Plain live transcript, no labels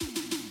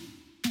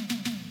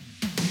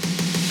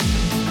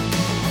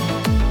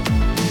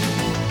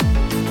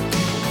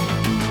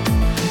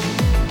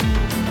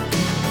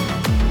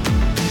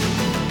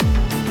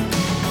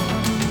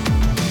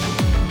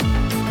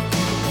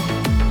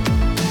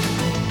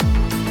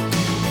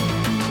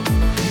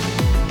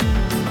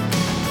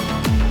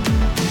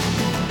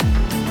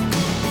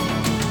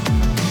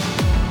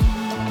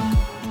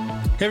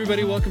Hey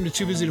everybody, welcome to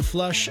Too Busy to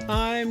Flush.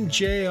 I'm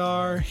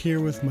JR here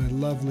with my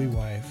lovely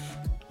wife.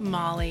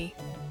 Molly.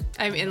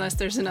 Unless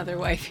there's another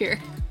wife here.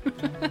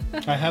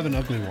 I have an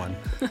ugly one.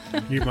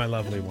 You're my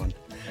lovely one.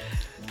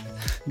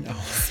 No.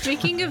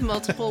 Speaking of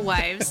multiple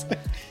wives,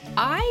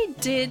 I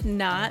did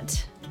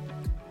not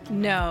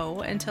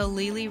know until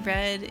Lily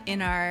read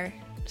in our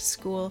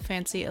school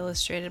fancy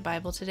illustrated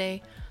Bible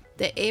today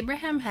that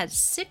Abraham had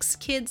 6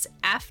 kids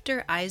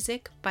after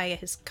Isaac by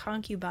his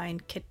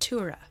concubine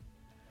Keturah.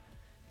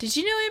 Did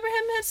you know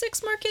Abraham had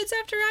 6 more kids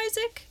after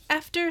Isaac,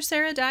 after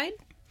Sarah died?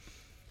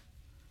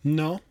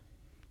 No.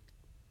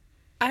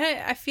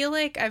 I feel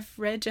like I've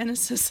read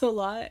Genesis a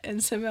lot,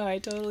 and somehow I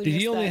totally Did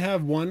missed he only that.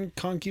 have one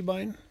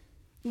concubine?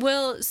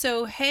 Well,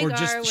 so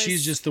Hagar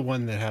she's just the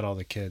one that had all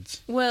the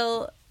kids?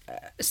 Well,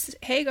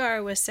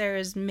 Hagar was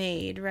Sarah's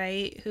maid,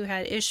 right? Who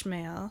had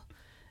Ishmael.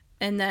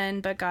 And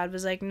then, but God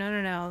was like,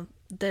 no.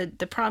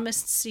 The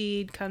promised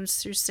seed comes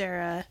through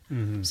Sarah.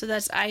 Mm-hmm. So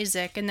that's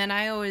Isaac. And then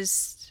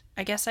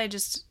I guess I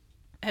just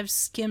have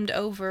skimmed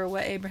over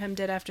what Abraham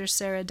did after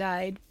Sarah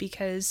died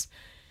because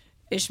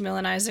Ishmael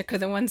and Isaac are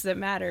the ones that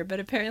matter. But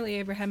apparently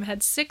Abraham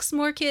had 6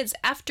 more kids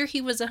after he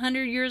was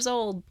 100 years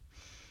old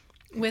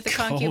with a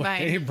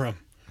concubine. Oh, Abram.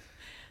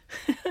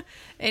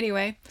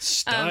 Anyway.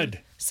 Stud.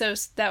 So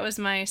that was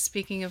my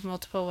speaking of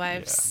multiple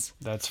wives.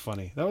 Yeah, that's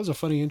funny. That was a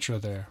funny intro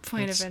there.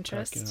 Point of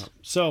interest.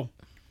 So,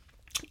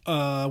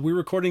 we're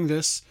recording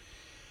this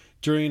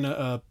during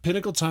a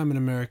pinnacle time in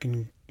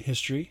American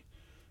history,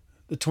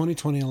 the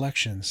 2020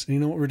 elections. And you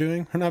know what we're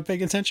doing? We're not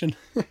paying attention.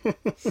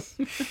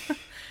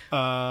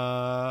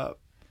 Yeah,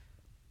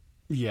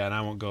 and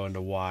I won't go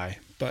into why,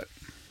 but...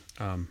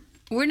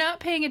 we're not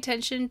paying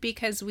attention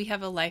because we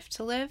have a life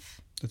to live.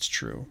 That's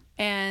true.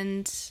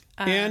 And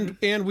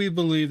we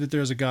believe that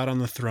there's a God on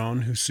the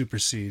throne who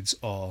supersedes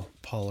all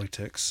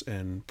politics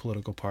and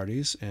political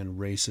parties and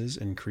races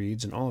and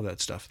creeds and all of that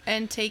stuff.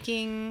 And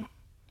taking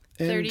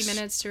 30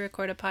 minutes to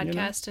record a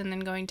podcast and then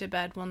going to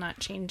bed will not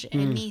change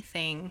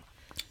anything.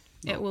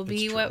 No, it will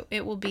be what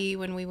it will be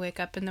when we wake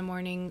up in the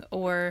morning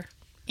or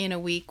in a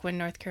week when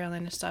North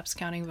Carolina stops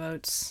counting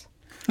votes.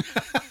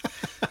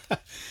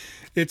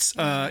 It's,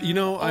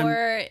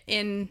 or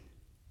in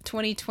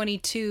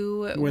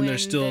 2022 when they're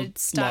still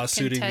stop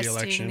lawsuiting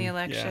the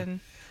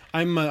election.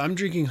 Yeah. I'm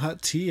drinking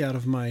hot tea out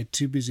of my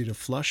Too Busy to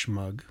Flush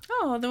mug.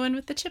 Oh, the one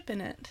with the chip in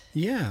it.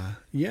 Yeah.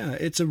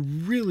 It's a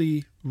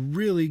really,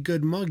 really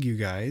good mug, you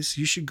guys.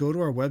 You should go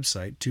to our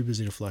website,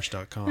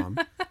 toobusytoflush.com,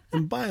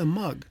 and buy a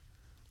mug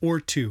or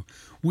 2.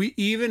 We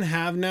even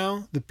have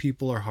now the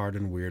People Are Hard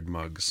and Weird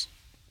mugs.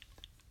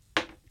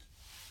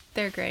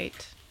 They're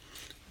great.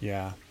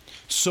 Yeah.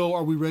 So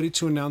are we ready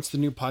to announce the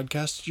new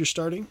podcast you're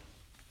starting?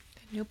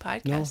 New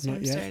podcast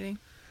I'm starting.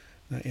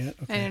 Not yet?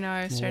 Okay. I didn't know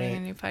I was starting a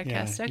new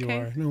podcast. Yeah, okay.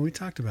 You are. No, we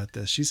talked about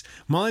this.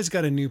 Molly's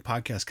got a new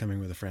podcast coming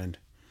with a friend.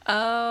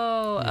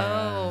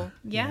 Yeah.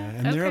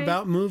 And they're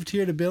about moved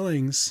here to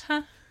Billings.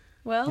 Huh.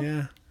 Well,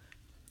 yeah.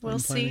 We'll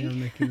see. I'm planning on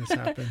making this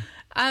happen.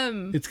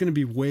 It's going to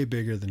be way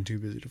bigger than Too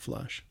Busy to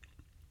Flush.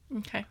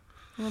 Okay.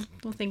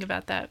 We'll think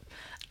about that.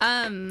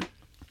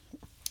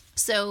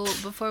 So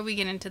before we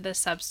get into the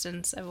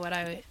substance of what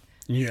I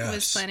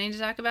was planning to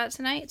talk about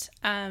tonight,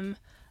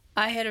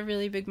 I had a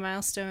really big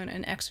milestone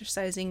in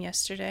exercising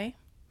yesterday.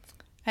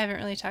 I haven't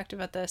really talked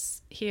about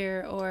this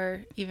here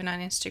or even on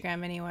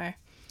Instagram anywhere.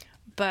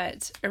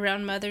 But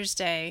around Mother's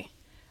Day,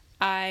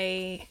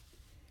 in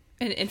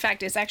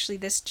fact, it's actually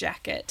this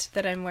jacket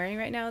that I'm wearing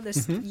right now,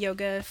 this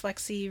yoga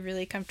flexi,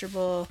 really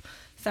comfortable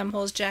thumb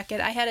holes jacket.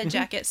 I had a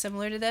jacket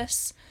similar to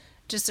this,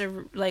 just a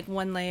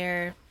one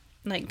layer,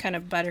 kind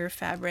of butter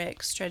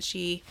fabric,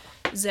 stretchy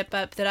zip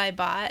up that I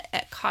bought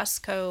at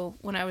Costco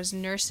when I was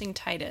nursing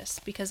Titus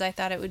because I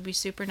thought it would be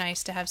super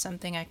nice to have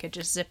something I could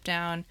just zip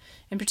down.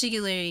 And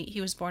particularly,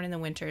 he was born in the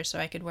winter, so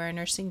I could wear a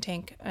nursing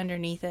tank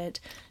underneath it,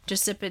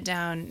 just zip it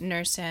down,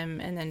 nurse him,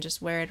 and then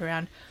just wear it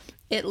around.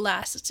 It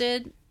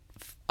lasted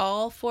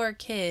all 4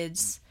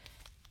 kids,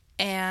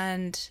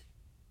 and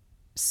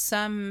it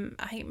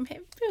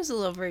was a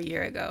little over a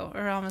year ago,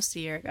 or almost a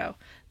year ago,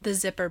 the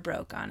zipper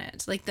broke on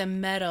it. The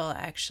metal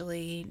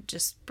actually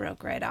just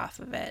broke right off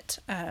of it,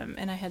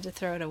 and I had to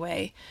throw it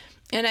away.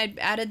 And I'd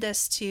added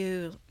this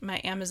to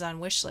my Amazon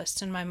wish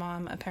list, and my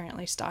mom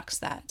apparently stocks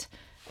that,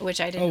 which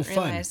I didn't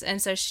realize.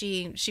 And so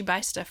she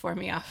buys stuff for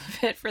me off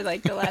of it for the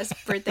last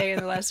birthday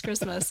and the last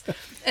Christmas.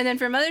 And then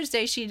for Mother's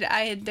Day,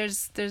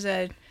 there's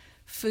a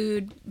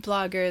food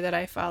blogger that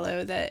I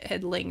follow that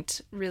had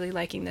linked really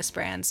liking this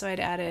brand, so I'd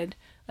added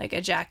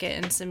a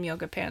jacket and some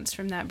yoga pants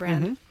from that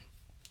brand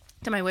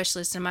to my wish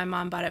list, and my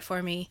mom bought it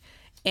for me,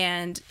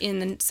 and in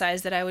the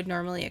size that I would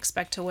normally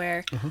expect to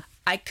wear.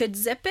 I could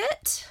zip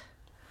it,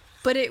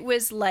 but it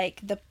was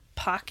the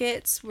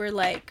pockets were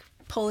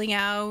pulling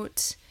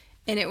out,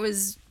 and it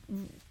was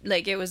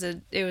it was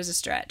a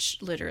stretch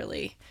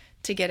literally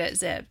to get it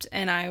zipped,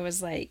 and I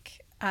was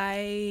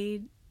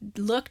I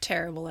look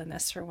terrible in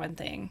this for one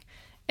thing.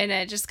 And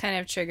it just kind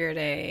of triggered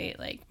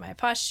my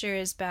posture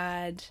is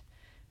bad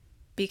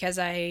because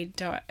I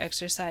don't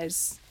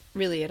exercise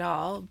really at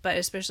all, but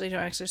especially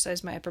don't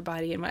exercise my upper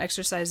body. And what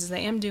exercises I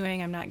am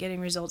doing, I'm not getting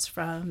results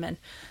from.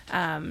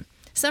 And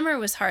summer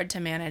was hard to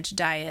manage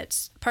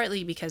diets,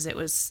 partly because it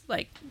was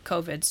like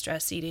COVID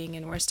stress eating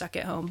and we're stuck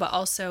at home, but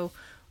also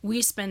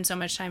we spend so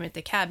much time at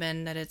the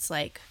cabin that it's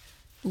like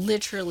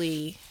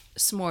literally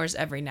s'mores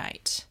every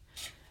night.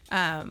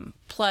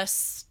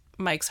 Plus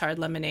Mike's Hard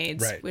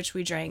Lemonades, Right. which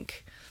we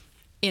drank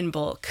in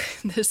bulk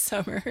this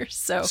summer.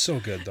 So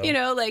good though. You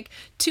know, like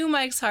 2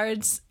 Mike's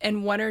Hards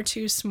and 1 or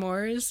 2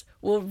 s'mores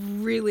will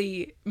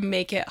really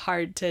make it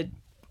hard to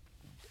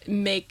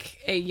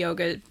make a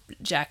yoga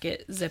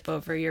jacket zip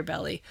over your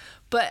belly.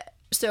 But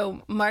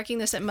so marking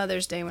this at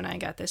Mother's Day when I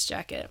got this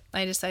jacket,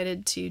 I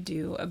decided to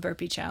do a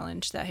burpee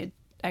challenge that I had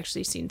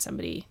actually seen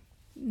somebody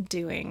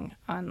doing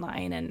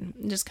online and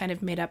just kind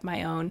of made up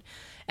my own.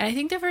 And I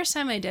think the first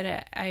time I did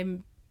it, I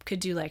could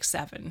do like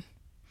 7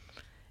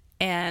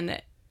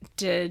 and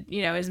did,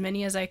 you know, as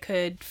many as I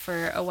could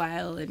for a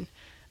while. And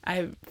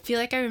I feel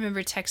like I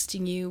remember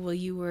texting you while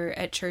you were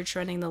at church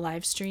running the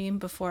live stream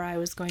before I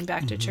was going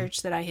back to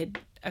church that I had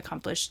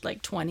accomplished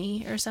like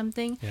 20 or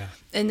something. Yeah.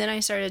 And then I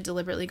started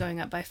deliberately going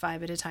up by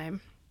 5 at a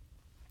time.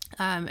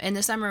 And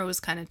the summer was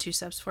kind of 2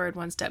 steps forward,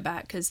 1 step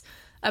back, because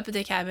up at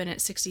the cabin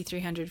at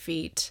 6,300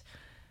 feet,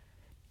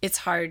 it's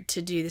hard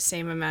to do the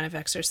same amount of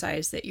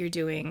exercise that you're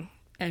doing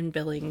in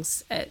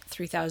Billings at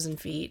 3,000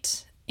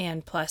 feet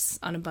and plus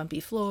on a bumpy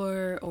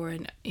floor or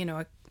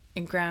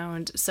in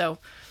ground. So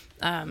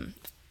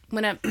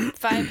went up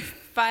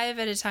five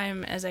at a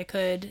time as I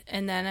could,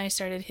 and then I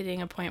started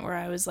hitting a point where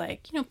I was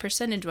like, you know,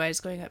 percentage wise,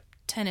 going up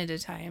 10 at a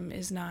time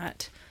is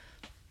not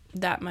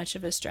that much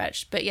of a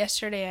stretch. But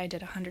yesterday I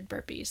did 100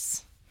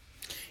 burpees.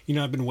 You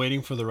know, I've been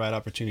waiting for the right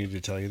opportunity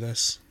to tell you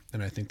this,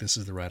 and I think this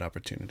is the right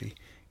opportunity.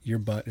 Your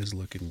butt is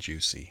looking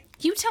juicy.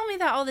 You tell me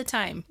that all the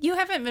time. You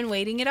haven't been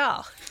waiting at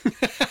all.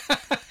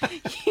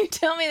 You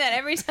tell me that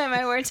every time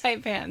I wear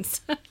tight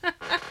pants.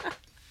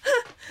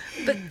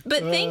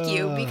 But thank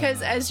you,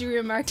 because as you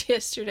remarked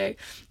yesterday,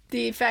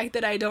 the fact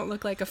that I don't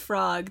look like a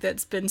frog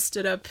that's been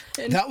stood up.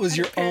 That was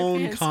your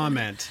own pants.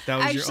 comment. That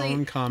was Actually, your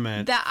own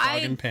comment. that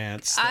Frog in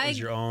pants. That was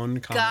your own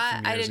comment.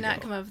 From I years did not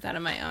ago. come up with that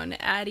on my own.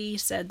 Addie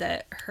said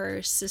that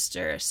her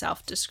sister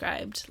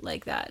self-described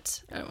like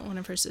that. One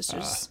of her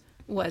sisters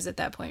was at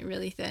that point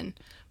really thin.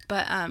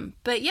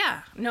 But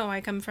yeah, no,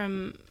 I come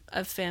from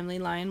a family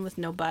line with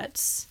no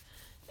butts,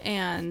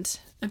 and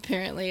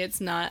apparently it's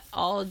not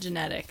all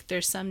genetic.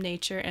 There's some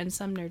nature and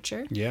some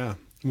nurture. Yeah.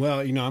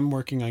 Well, you know, I'm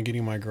working on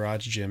getting my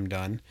garage gym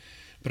done,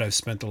 but I've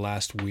spent the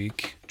last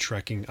week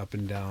trekking up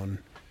and down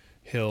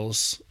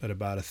hills at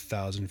about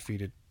 1,000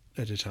 feet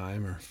at a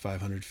time, or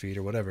 500 feet,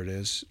 or whatever it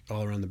is,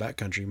 all around the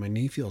backcountry. My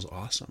knee feels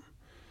awesome.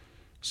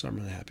 So I'm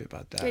really happy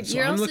about that. Good. So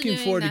You're I'm also looking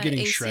doing forward to that getting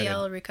ACL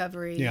shredded.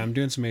 recovery. Yeah, I'm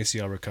doing some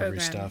ACL recovery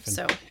program, stuff, and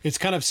so. it's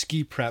kind of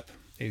ski prep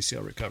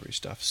ACL recovery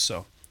stuff.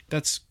 So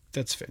that's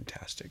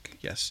fantastic.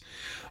 Yes.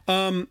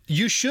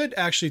 You should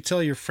actually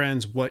tell your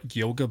friends what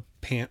yoga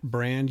pant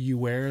brand you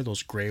wear,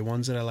 those gray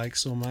ones that I like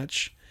so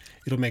much.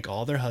 It'll make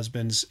all their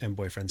husbands and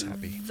boyfriends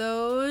happy.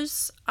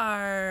 Those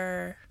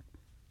are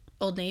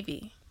Old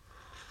Navy.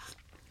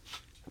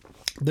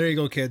 There you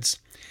go, kids.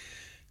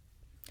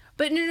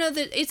 But no,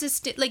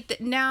 it's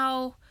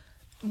now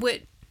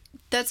what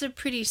that's a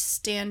pretty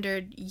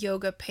standard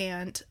yoga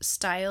pant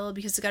style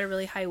because it's got a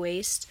really high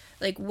waist,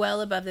 like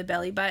well above the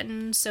belly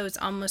button, so it's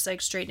almost like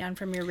straight down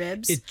from your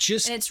ribs. And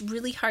it's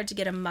really hard to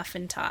get a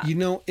muffin top. You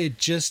know, it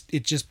just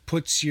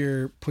puts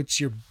your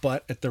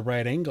butt at the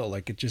right angle,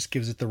 like it just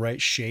gives it the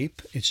right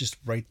shape. It's just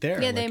right there.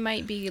 Yeah, like, they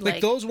might be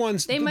like those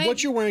ones.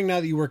 What you're wearing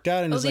now that you worked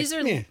out in is these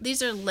like, are meh.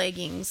 these are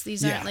leggings.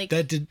 These aren't like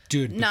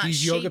dude. not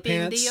these shaping. yoga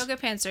pants. The yoga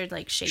pants are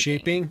like shaping.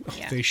 Shaping. Oh,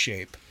 Yeah. they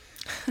shape.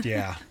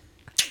 Yeah.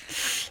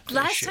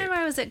 Last time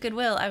I was at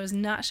Goodwill, I was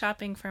not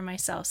shopping for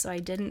myself, so I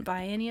didn't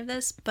buy any of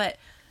this, but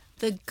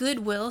the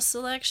Goodwill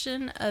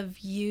selection of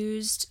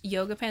used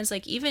yoga pants,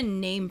 like even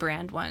name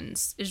brand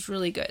ones, is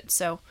really good.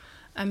 So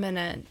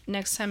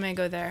next time I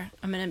go there,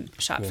 I'm gonna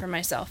shop for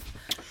myself.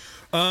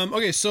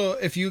 Okay, so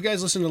if you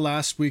guys listened to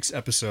last week's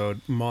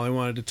episode, Molly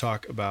wanted to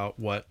talk about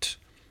what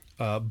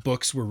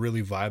books we're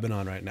really vibing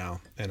on right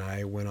now, and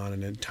I went on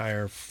an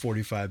entire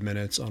 45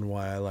 minutes on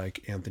why I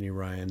like Anthony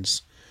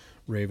Ryan's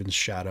Raven's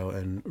Shadow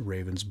and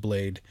Raven's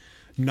Blade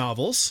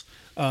novels,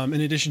 in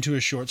addition to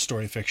his short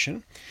story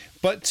fiction.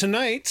 But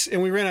tonight,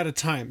 and we ran out of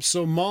time,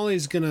 so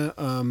Molly's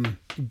gonna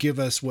give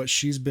us what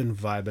she's been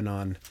vibing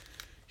on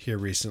here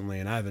recently,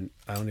 and I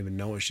don't even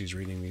know what she's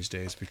reading these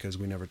days because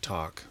we never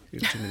talk. We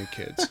have too many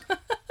kids.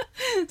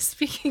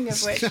 Speaking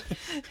of which,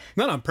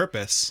 Not on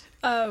purpose.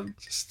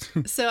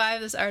 so I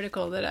have this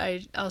article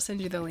that I'll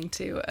send you the link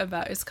to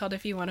about. It's called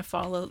 "If You Want to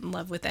Fall in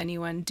Love with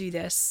Anyone, Do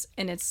This,"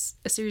 and it's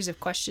a series of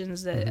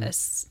questions that a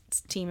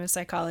team of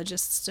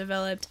psychologists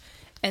developed,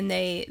 and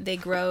they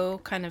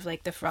grow kind of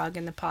like the frog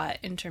in the pot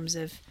in terms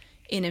of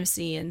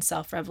intimacy and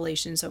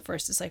self-revelation. So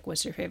first it's like,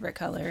 what's your favorite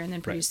color? And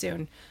then pretty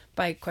soon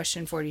by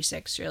question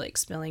 46, you're like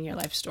spilling your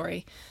life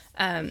story.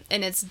 And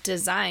it's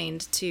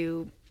designed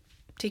to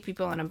take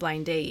people on a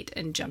blind date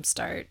and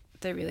jumpstart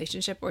the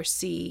relationship or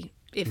see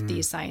if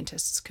these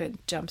scientists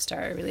could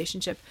jumpstart a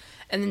relationship.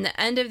 And then the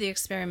end of the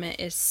experiment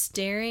is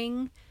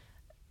staring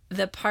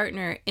the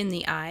partner in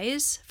the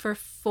eyes for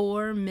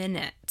 4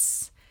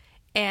 minutes.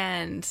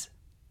 And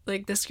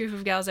like this group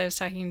of gals I was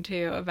talking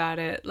to about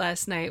it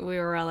last night, we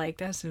were all like,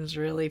 that seems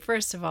really,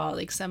 first of all,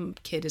 like some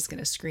kid is going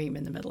to scream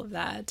in the middle of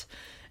that.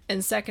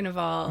 And second of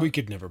all, we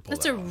could never pull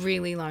that's that a off.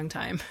 really long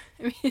time.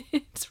 I mean,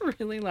 it's a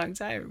really long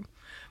time.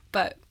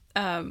 But,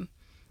 and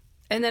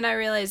then I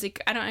realized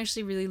like, I don't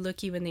actually really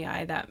look you in the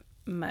eye that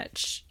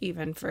much,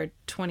 even for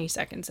 20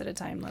 seconds at a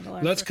time, let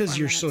alone That's for because 4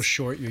 you're minutes. so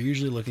short. You're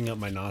usually looking up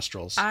my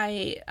nostrils.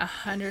 I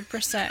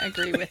 100%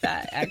 agree with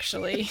that,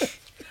 actually.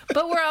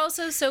 But we're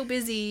also so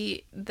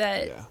busy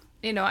that, Yeah.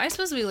 you know, I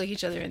suppose we look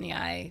each other in the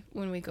eye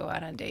when we go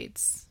out on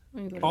dates.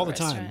 When we go to All a the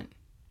time. restaurant.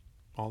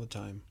 All the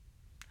time.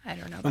 I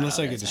don't know. About Unless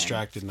all I the get time.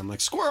 distracted and I'm like,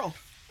 squirrel.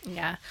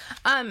 Yeah.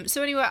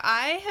 So anyway,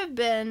 I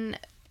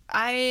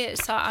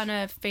saw on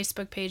a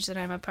Facebook page that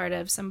I'm a part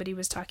of, somebody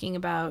was talking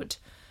about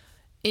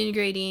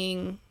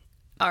integrating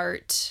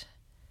art,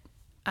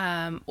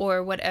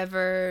 or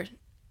whatever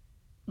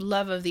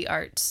love of the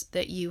arts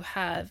that you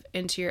have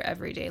into your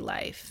everyday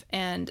life.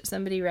 And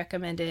somebody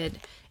recommended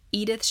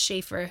Edith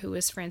Schaefer, who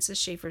was Francis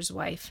Schaeffer's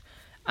wife,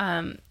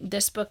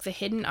 this book, The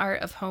Hidden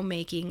Art of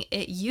Homemaking.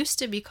 It used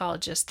to be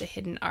called just The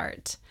Hidden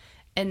Art.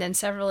 And then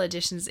several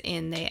editions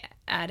in, they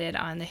added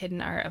on The Hidden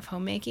Art of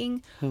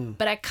Homemaking.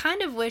 But I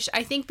kind of wish,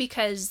 I think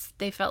because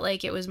they felt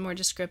like it was more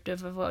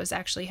descriptive of what was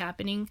actually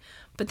happening.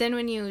 But then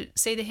when you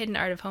say The Hidden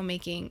Art of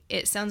Homemaking,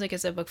 it sounds like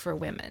it's a book for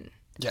women.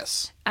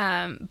 Yes.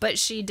 But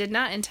she did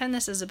not intend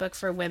this as a book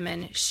for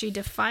women. She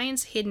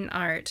defines hidden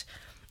art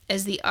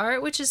as the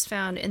art which is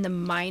found in the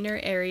minor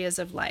areas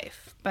of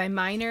life. By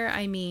minor,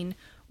 I mean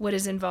what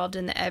is involved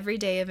in the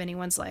everyday of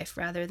anyone's life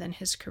rather than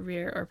his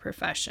career or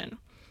profession.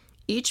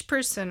 Each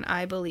person,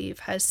 I believe,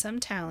 has some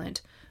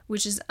talent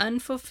which is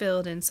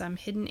unfulfilled in some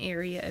hidden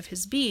area of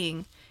his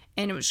being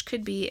and which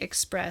could be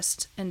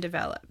expressed and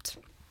developed.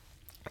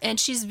 And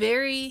she's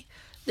very...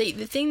 The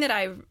thing that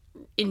I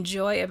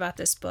enjoy about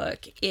this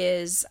book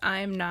is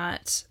I'm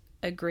not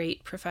a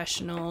great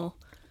professional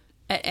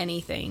at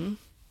anything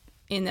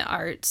in the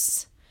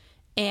arts.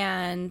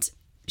 And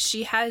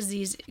she has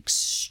these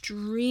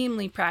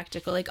extremely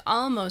practical, like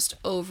almost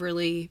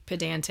overly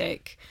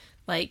pedantic,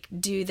 like,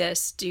 do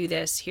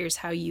this, here's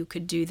how you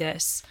could do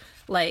this.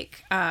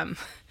 Like,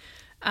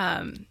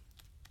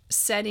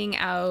 setting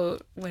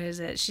out, what is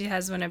it? She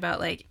has one about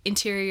like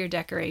interior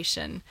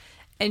decoration.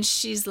 And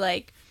she's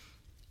like,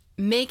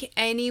 make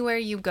anywhere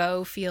you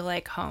go feel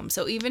like home.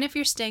 So even if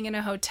you're staying in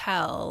a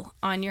hotel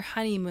on your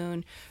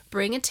honeymoon,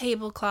 bring a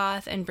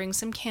tablecloth and bring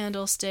some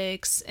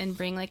candlesticks and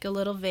bring like a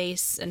little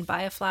vase and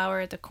buy a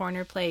flower at the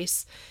corner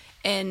place.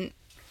 And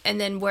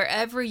then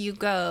wherever you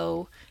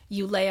go,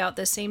 you lay out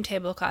the same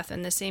tablecloth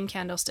and the same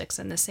candlesticks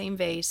and the same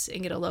vase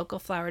and get a local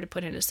flower to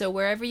put in it. So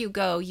wherever you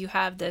go, you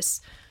have this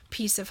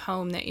piece of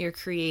home that you're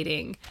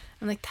creating.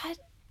 I'm like, that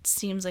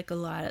seems like a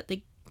lot of,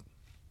 like,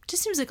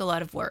 just seems like a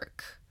lot of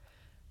work.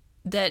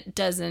 That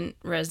doesn't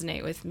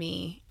resonate with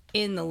me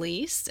in the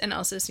least, and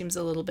also seems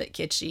a little bit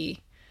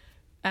kitschy.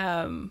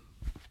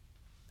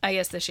 I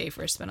guess the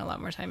Schaefers spent a lot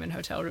more time in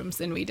hotel rooms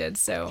than we did,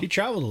 so He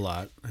traveled a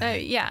lot.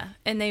 yeah,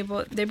 and they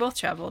both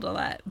traveled a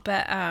lot,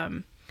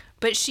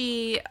 but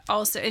she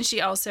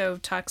also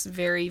talks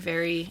very,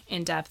 very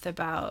in depth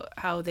about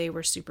how they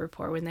were super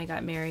poor when they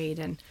got married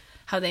and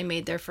how they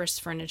made their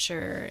first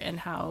furniture and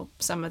how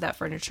some of that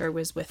furniture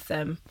was with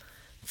them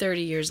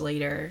 30 years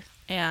later.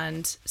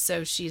 And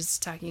so she's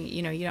talking,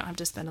 you don't have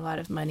to spend a lot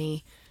of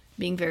money.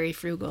 Being very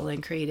frugal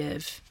and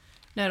creative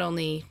not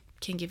only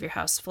can give your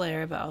house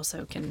flair, but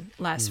also can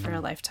last for a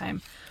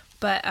lifetime.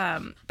 But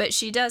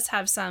she does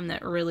have some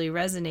that really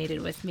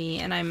resonated with me,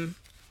 and I'm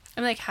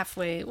like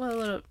halfway,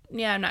 I'm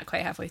not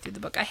quite halfway through the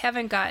book. I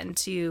haven't gotten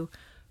to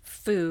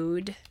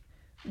food,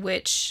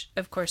 which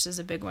of course is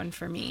a big one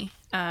for me.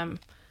 I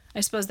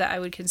suppose that I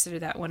would consider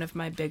that one of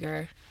my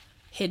bigger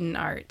hidden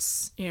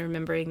arts.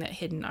 Remembering that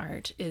hidden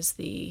art is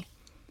the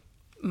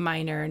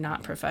minor,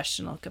 not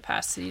professional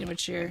capacity in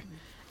which you're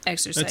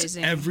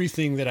exercising. That's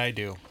everything that I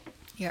do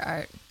your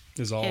art.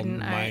 is all Hidden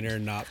minor,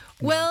 not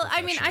Well,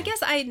 I mean, I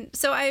non-professional.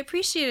 guess I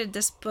appreciated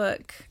this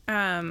book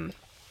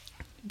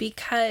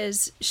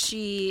because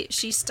she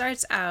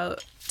starts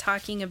out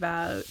talking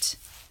about,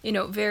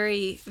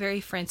 very,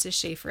 very Francis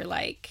Schaeffer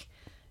like.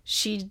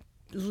 She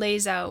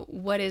lays out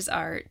what is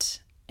art,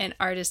 and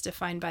art is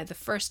defined by the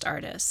first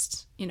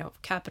artist,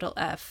 capital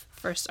F,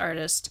 first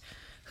artist,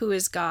 who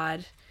is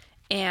God.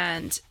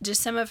 And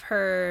just some of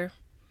her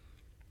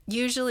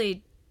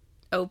usually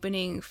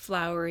opening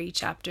flowery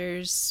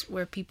chapters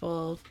where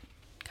people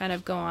kind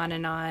of go on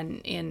and on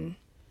in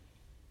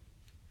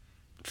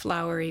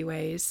flowery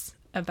ways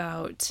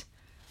about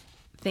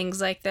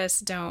things like this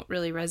don't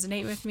really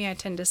resonate with me. I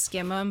tend to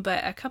skim them,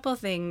 but a couple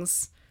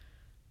things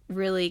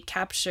really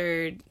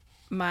captured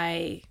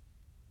my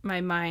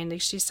mind.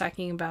 Like, she's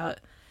talking about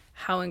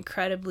how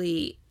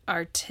incredibly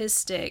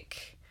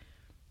artistic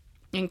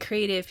and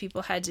creative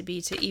people had to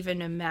be to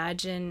even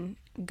imagine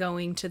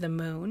going to the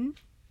moon.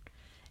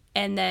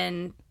 And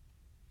then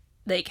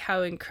like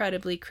how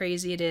incredibly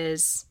crazy it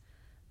is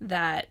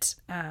that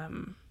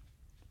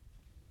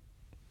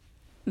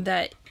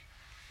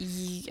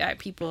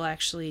people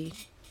actually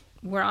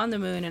were on the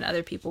moon and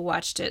other people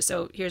watched it.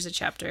 So here's a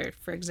chapter,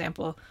 for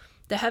example.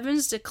 The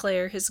heavens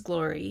declare his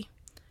glory,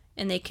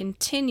 and they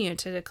continue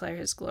to declare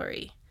his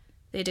glory.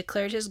 They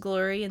declared his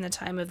glory in the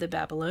time of the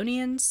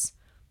Babylonians.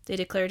 They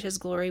declared his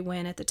glory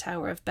when, at the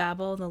Tower of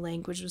Babel, the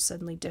language was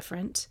suddenly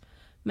different.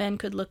 Men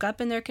could look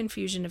up in their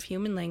confusion of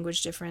human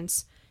language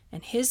difference,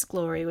 and his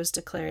glory was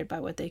declared by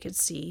what they could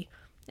see,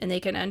 and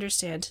they can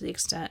understand to the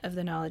extent of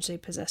the knowledge they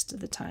possessed at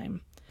the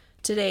time.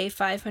 Today,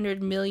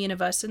 500 million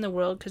of us in the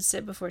world could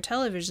sit before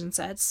television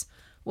sets,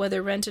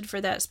 whether rented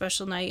for that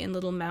special night in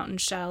little mountain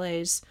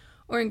chalets,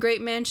 or in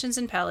great mansions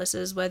and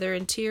palaces, whether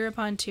in tier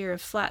upon tier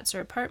of flats or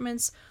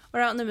apartments, or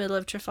out in the middle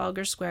of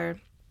Trafalgar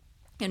Square,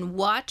 and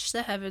watch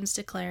the heavens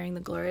declaring the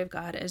glory of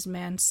God as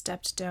man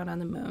stepped down on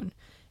the moon.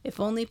 If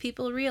only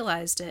people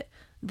realized it,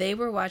 they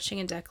were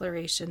watching a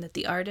declaration that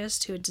the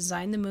artist who had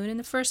designed the moon in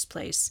the first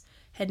place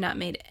had not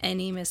made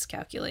any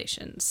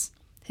miscalculations.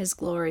 His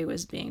glory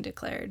was being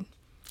declared.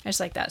 I just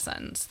like that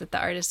sentence, that the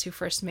artist who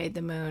first made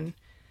the moon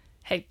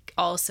had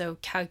also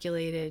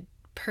calculated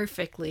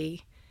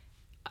perfectly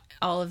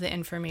all of the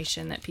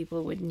information that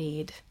people would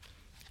need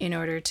in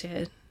order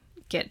to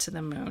get to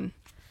the moon.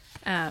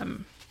 I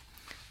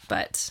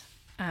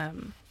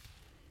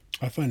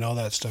find all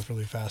that stuff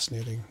really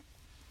fascinating.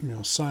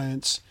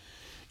 Science.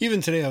 Even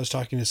today I was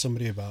talking to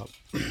somebody about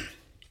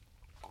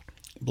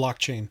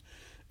blockchain.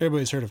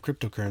 Everybody's heard of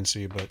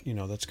cryptocurrency, but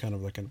that's kind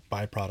of like a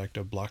byproduct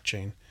of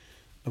blockchain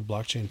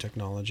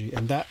technology.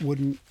 And that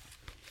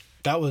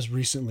was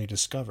recently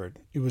discovered.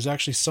 It was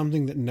actually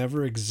something that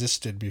never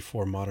existed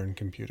before modern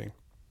computing.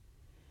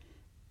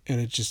 And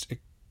it's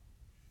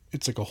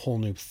like a whole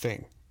new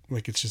thing.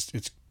 Like it's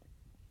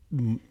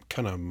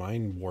kind of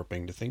mind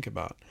warping to think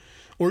about.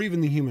 Or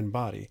even the human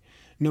body.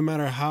 No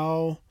matter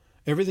how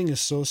everything is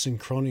so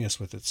synchronous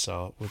with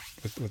itself,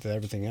 with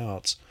everything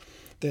else,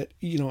 that,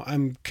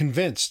 I'm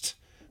convinced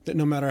that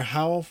no matter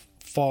how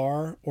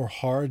far or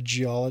hard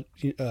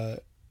geneticists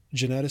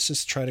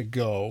try to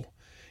go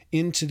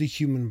into the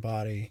human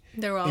body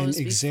and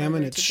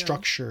examine its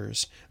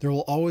structures, there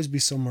will always be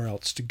somewhere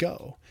else to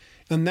go.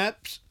 And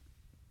that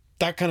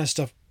kind of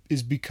stuff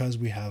is because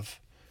we have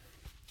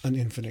an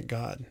infinite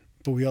God,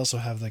 but we also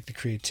have like the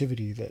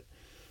creativity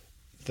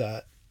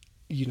that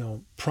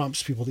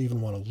prompts people to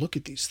even want to look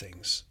at these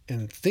things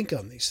and think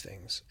on these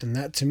things. And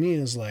that to me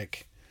is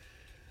like,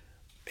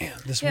 man,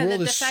 this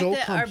world is so complex.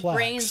 The fact that our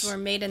brains were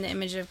made in the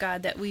image of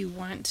God, that we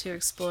want to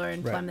explore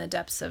and plumb the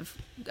depths of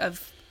and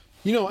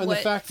the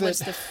fact that what's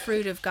the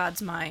fruit of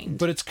God's mind.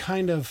 But it's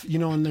kind of,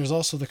 and there's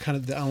also the kind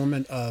of the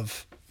element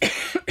of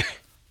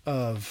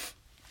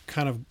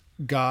kind of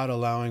God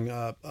allowing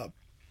a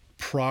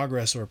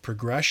progress or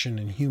progression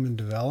in human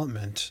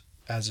development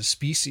as a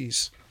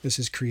species, as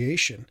his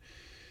creation.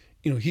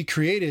 He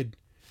created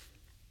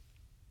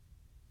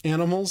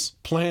animals,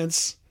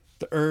 plants,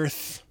 the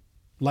earth,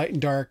 light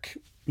and dark,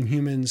 and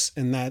humans,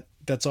 and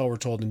that's all we're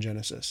told in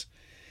Genesis.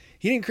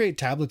 He didn't create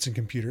tablets and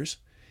computers.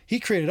 He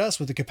created us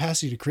with the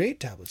capacity to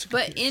create tablets and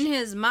computers. But in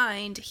his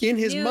mind, he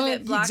knew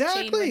that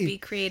blockchain would be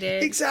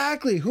created.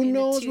 Exactly. Who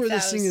knows where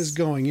this thing is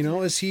going?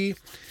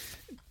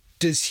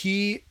 Does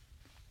he,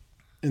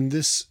 and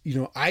this,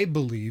 I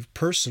believe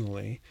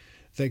personally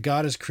that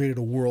God has created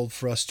a world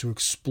for us to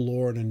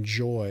explore and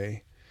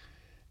enjoy.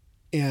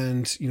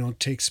 And,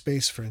 take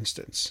space, for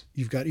instance.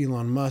 You've got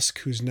Elon Musk,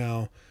 who's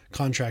now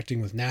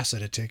contracting with NASA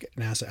to take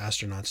NASA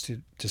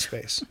astronauts to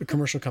space, a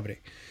commercial company.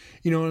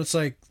 And it's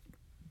like,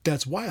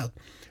 that's wild.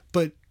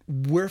 But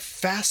we're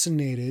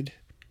fascinated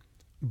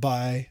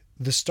by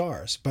the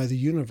stars, by the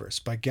universe,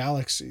 by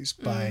galaxies,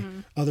 by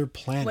other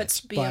planets. What's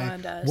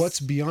beyond us. What's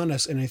beyond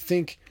us. And I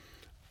think,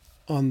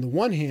 on the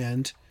one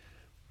hand,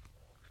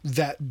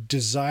 that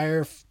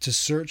desire to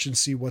search and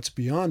see what's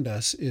beyond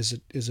us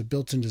is a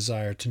built-in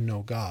desire to know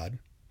God,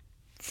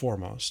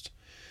 foremost.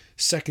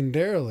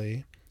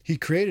 Secondarily, he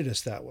created us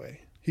that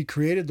way. He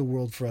created the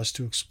world for us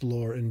to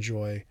explore,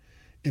 enjoy,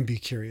 and be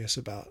curious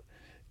about.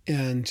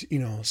 And,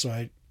 so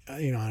I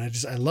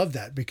love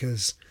that,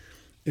 because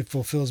it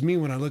fulfills me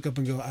when I look up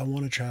and go, I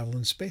want to travel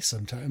in space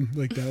sometime.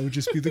 Like, that would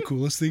just be the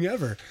coolest thing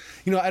ever.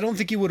 I don't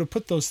think he would have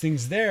put those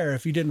things there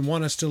if he didn't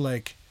want us to,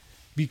 like,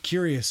 be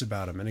curious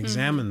about them and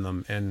examine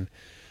them and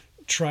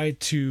try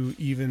to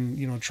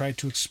even, try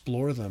to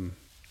explore them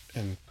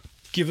and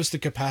give us the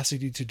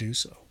capacity to do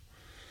so.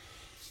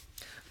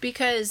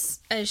 Because,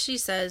 as she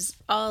says,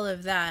 all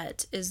of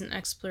that is an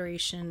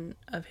exploration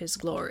of his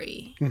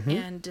glory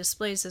and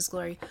displays his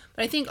glory.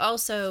 But I think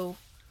also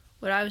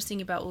what I was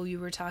thinking about while you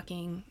were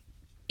talking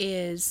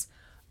is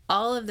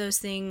all of those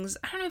things.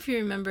 I don't know if you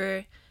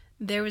remember,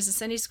 there was a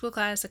Sunday school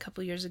class a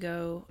couple years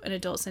ago, an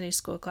adult Sunday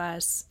school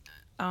class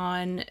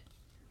on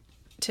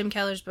Tim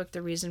Keller's book,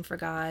 The Reason for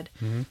God.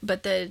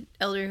 But the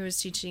elder who was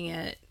teaching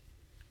it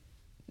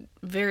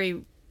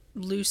very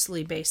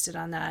loosely based it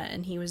on that,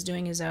 and he was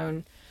doing his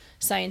own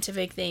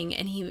scientific thing,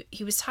 and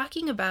he was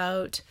talking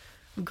about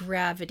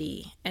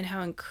gravity and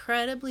how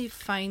incredibly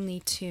finely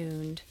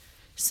tuned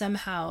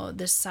somehow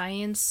the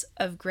science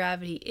of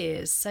gravity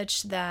is,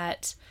 such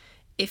that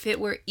if it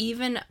were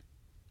even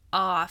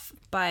off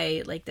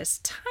by like this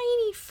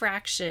tiny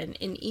fraction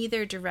in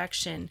either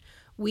direction,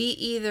 we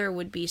either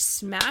would be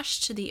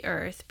smashed to the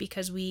earth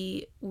because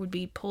we would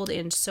be pulled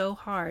in so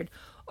hard,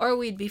 or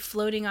we'd be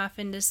floating off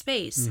into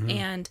space.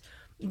 And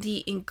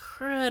the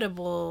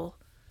incredible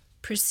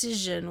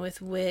precision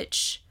with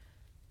which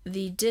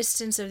the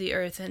distance of the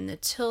earth and the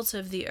tilt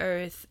of the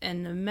earth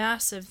and the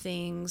mass of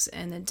things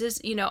and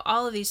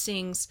all of these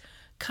things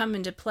come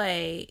into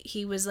play.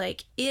 He was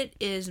like, it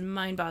is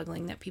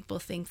mind-boggling that people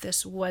think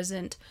this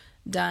wasn't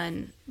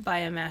done by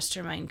a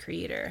mastermind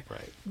creator.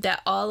 Right.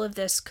 That all of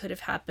this could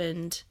have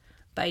happened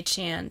by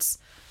chance.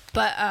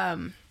 But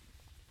I've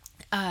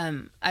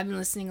been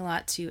listening a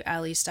lot to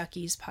Ali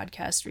Stuckey's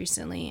podcast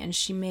recently, and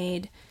she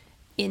made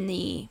in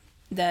the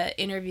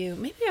interview,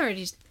 maybe I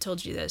already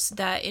told you this,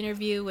 that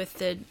interview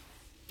with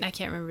I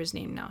can't remember his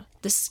name now,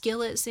 the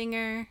Skillet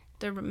singer,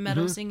 the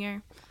metal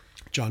singer.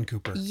 John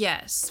Cooper.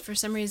 Yes. For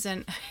some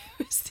reason, I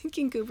was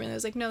thinking Cooper, and I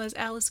was like, no, that's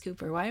Alice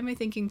Cooper. Why am I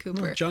thinking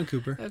Cooper? No, John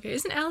Cooper. Okay.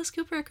 Isn't Alice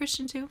Cooper a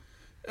Christian too?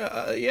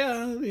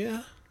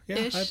 Yeah.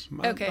 Ish?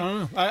 Okay. I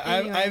don't know.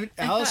 Anyway,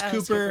 Alice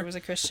Cooper was a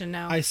Christian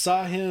now. I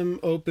saw him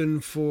open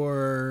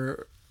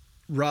for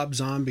Rob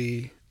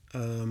Zombie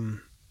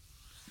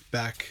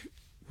back,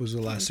 was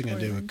the last thing I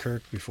did with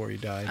Kirk before he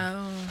died.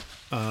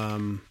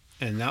 Oh.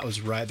 And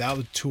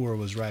that tour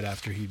was right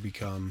after he'd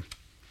become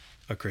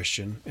a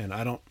Christian, and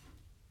I don't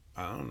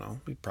know.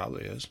 He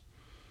probably is.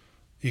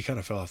 He kind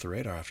of fell off the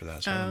radar after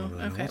that. So I don't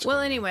really know what's going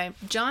on. Anyway,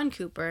 John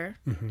Cooper,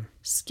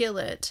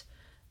 Skillet,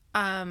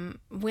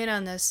 went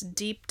on this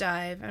deep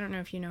dive. I don't know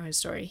if you know his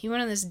story. He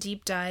went on this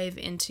deep dive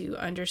into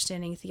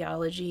understanding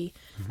theology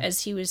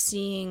as he was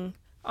seeing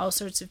all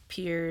sorts of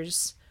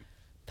peers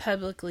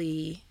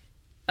publicly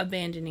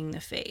abandoning the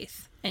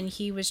faith. And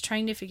he was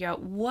trying to figure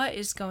out what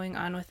is going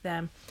on with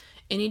them.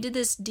 And he did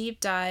this deep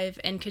dive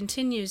and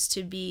continues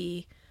to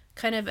be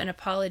kind of an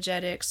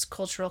apologetics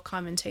cultural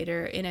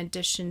commentator in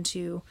addition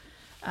to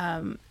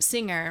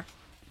singer.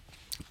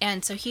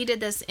 And so he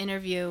did this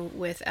interview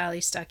with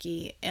Ali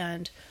Stuckey,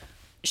 and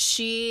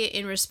she,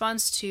 in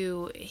response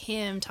to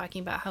him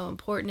talking about how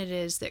important it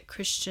is that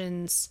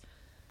Christians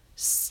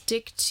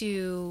stick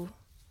to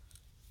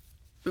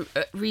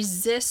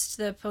resist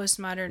the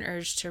postmodern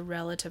urge to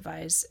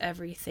relativize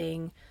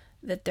everything,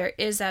 that there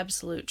is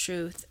absolute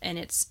truth, and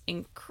it's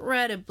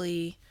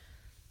incredibly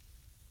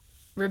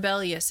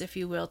rebellious, if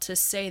you will, to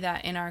say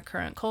that in our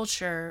current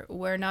culture,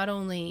 where not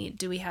only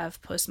do we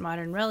have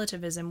postmodern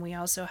relativism, we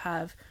also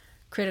have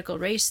critical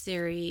race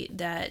theory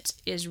that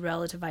is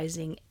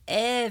relativizing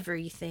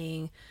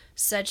everything,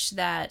 such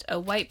that a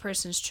white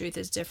person's truth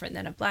is different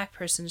than a black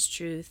person's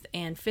truth,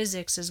 and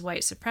physics is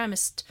white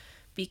supremacist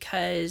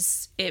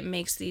because it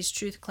makes these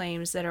truth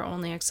claims that are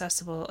only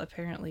accessible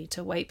apparently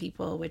to white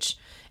people, which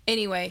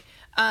anyway,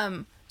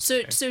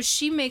 so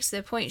she makes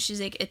the point. She's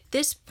like, at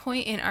this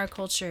point in our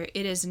culture,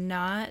 it's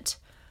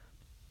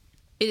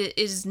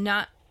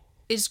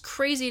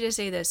crazy to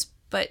say this,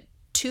 but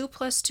 2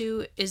 +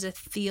 2 is a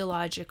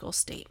theological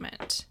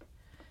statement.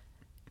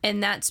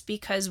 And that's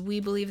because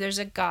we believe there's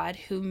a God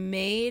who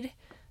made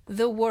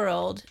the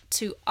world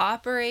to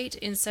operate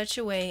in such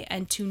a way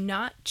and to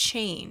not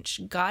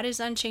change. God is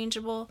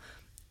unchangeable,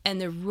 and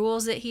the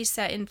rules that he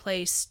set in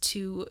place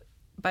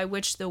by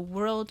which the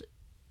world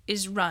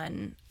is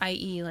run,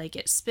 i.e. like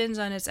it spins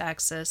on its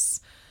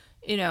axis,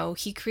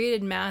 he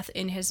created math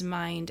in his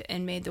mind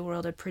and made the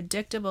world a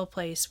predictable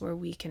place where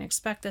we can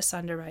expect the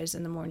sun to rise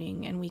in the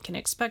morning, and we can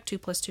expect 2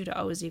 + 2 to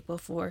always equal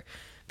 4,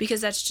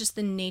 because that's just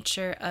the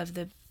nature of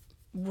the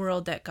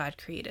world that God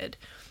created.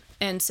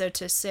 And so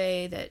to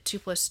say that 2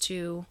 +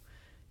 2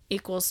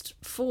 equals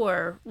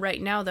 4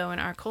 right now, though, in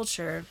our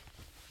culture,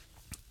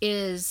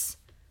 is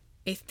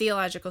a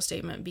theological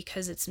statement,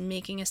 because it's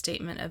making a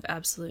statement of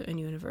absolute and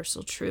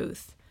universal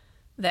truth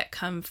that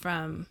come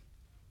from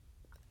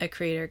a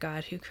creator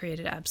God who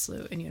created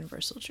absolute and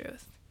universal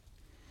truth.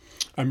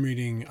 I'm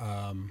reading,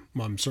 I'm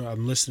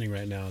listening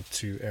right now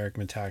to Eric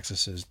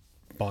Metaxas's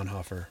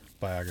Bonhoeffer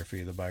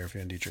biography, the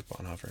biography on Dietrich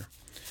Bonhoeffer.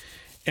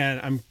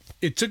 And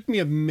it took me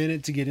a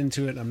minute to get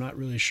into it. I'm not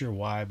really sure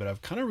why, but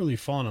I've kind of really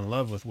fallen in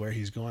love with where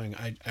he's going.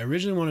 I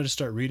originally wanted to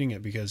start reading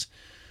it because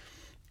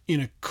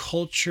in a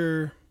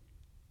culture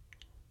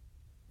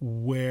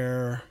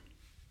where,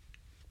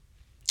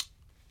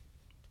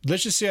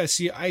 let's just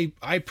say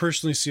I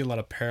personally see a lot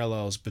of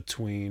parallels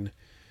between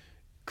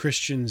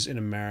Christians in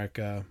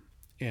America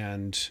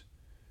and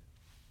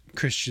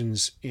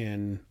Christians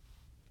in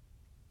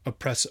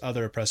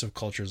other oppressive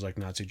cultures like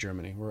Nazi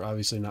Germany. We're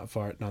obviously not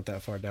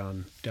that far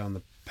down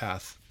the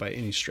path by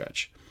any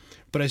stretch,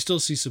 but I still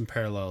see some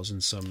parallels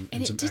and some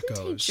echoes. It didn't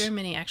take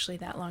Germany actually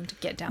that long to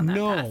get down that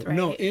path, right?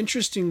 No.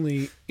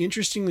 Interestingly,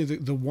 there's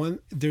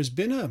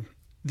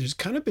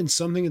kind of been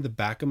something in the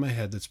back of my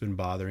head that's been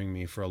bothering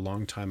me for a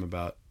long time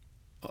about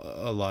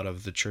a lot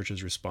of the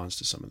church's response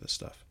to some of this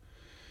stuff.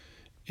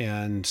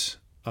 And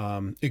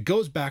it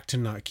goes back to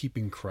not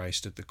keeping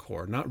Christ at the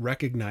core, not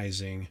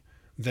recognizing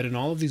that in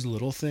all of these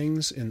little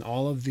things, in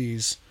all of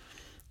these,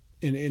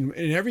 in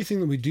everything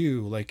that we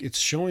do, like it's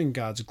showing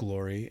God's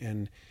glory,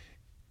 and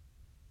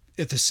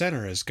at the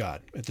center is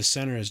God. At the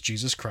center is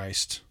Jesus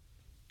Christ,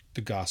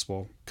 the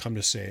gospel, come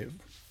to save.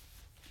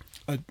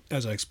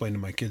 As I explained to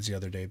my kids the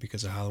other day,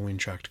 because a Halloween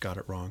tract got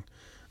it wrong,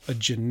 a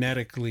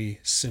genetically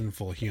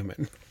sinful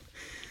human.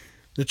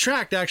 The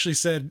tract actually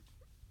said,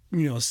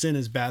 sin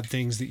is bad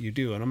things that you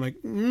do. And I'm like,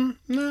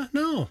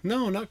 no,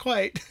 not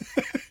quite.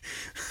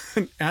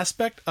 An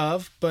aspect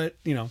of, but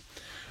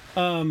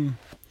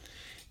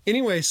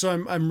anyway,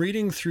 so I'm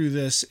reading through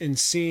this and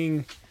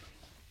seeing,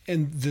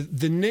 and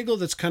the niggle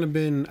that's kind of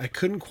been, I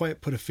couldn't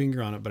quite put a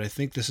finger on it, but I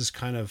think this has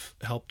kind of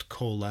helped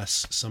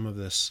coalesce some of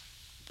this.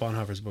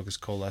 Bonhoeffer's book has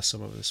coalesced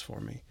some of this for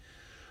me.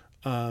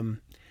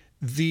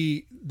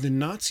 The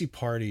Nazi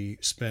Party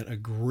spent a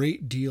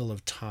great deal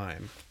of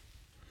time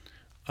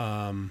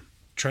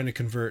trying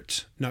to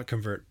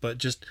but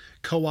just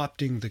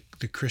co-opting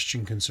the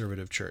Christian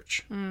conservative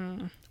church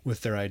with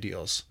their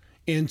ideals.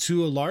 And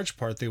to a large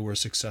part, they were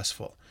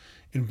successful.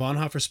 And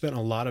Bonhoeffer spent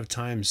a lot of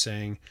time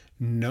saying,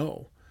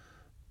 no,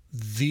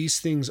 these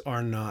things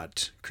are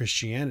not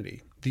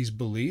Christianity. These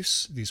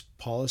beliefs, these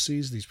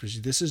policies,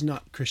 this is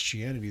not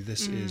Christianity.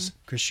 This is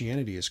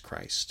Christianity is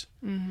Christ.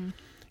 Mm-hmm.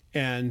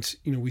 And,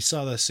 we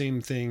saw the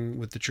same thing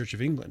with the Church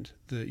of England,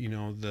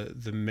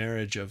 the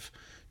marriage of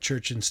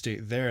church and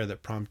state there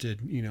that prompted,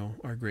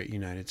 our great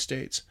United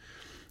States.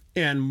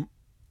 And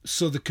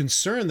so the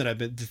concern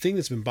the thing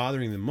that's been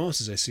bothering them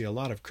most is I see a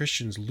lot of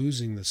Christians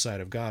losing the sight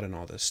of God in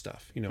all this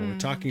stuff. We're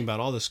talking about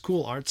all this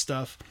cool art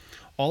stuff,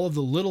 all of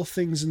the little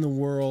things in the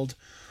world,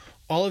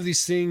 all of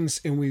these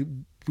things, and we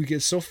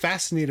get so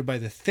fascinated by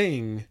the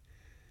thing,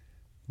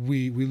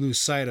 we lose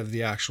sight of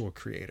the actual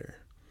creator,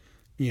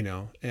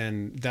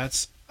 and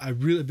that's, I've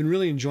been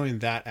really enjoying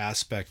that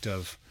aspect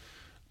of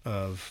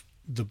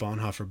the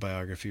Bonhoeffer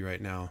biography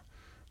right now.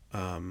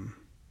 How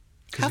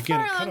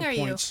far along are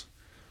you?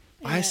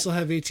 I still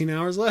have 18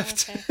 hours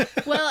left. Okay.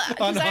 Well,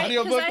 on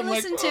audiobook, I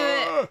listened to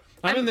it.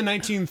 I'm in the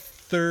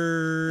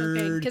 1930s.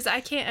 Okay, because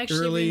I can't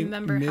actually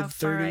remember how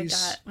far I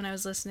got when I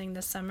was listening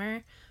this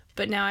summer.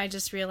 But now I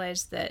just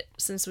realized that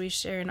since we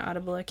share an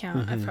Audible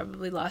account, I've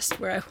probably lost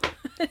where I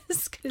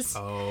was.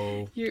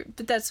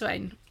 But that's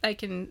fine. I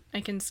can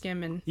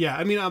skim and. Yeah,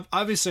 I mean,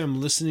 obviously, I'm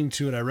listening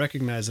to it. I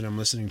recognize that I'm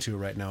listening to it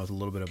right now with a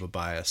little bit of a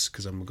bias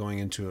because I'm going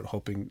into it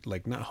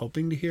not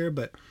hoping to hear,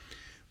 but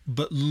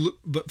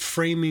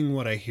framing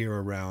what I hear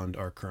around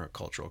our current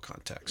cultural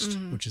context,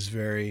 which is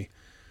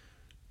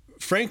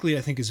frankly,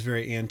 I think is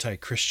very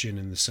anti-Christian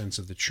in the sense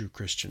of the true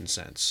Christian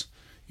sense.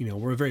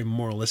 We're a very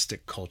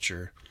moralistic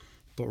culture,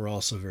 but we're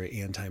also a very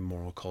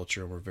anti-moral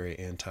culture. We're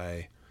a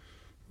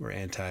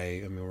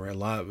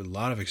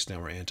lot of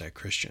extent, we're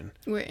anti-Christian.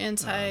 We're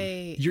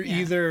anti. You're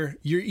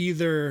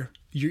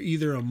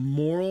either a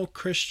moral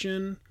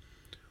Christian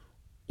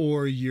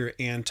or you're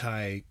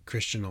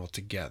anti-Christian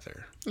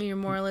altogether. Your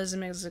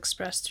moralism is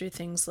expressed through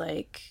things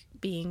like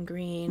being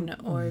green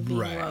or being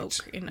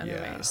woke in other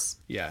ways.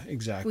 Yeah,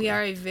 exactly. We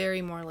are a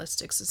very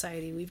moralistic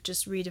society. We've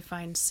just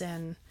redefined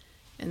sin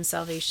and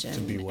salvation to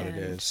be what it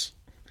is.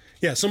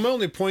 Yeah, so my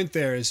only point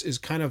there is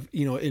kind of,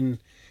 in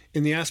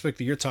the aspect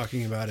that you're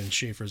talking about in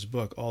Schaeffer's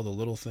book, all the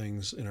little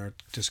things in our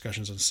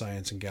discussions on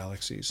science and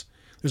galaxies.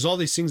 There's all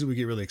these things that we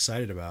get really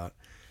excited about,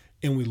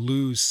 and we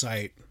lose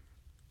sight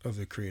of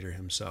the creator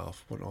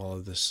himself when all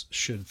of this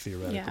should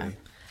theoretically. Yeah.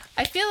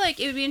 I feel like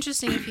it would be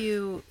interesting if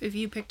you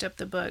picked up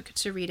the book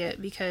to read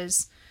it,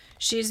 because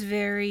she's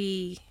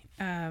very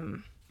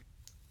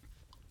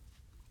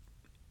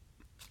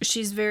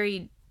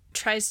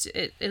tries to,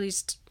 at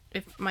least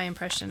if my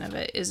impression of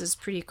it is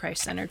pretty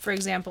Christ-centered. For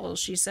example,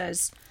 she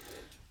says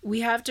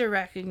we have to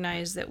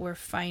recognize that we're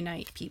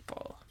finite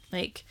people.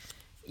 Like,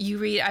 you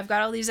read, I've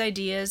got all these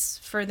ideas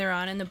further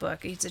on in the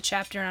book. It's a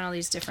chapter on all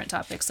these different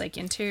topics like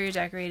interior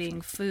decorating,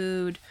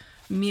 food,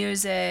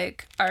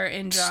 music, art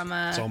and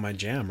drama. It's all my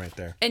jam right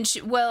there. And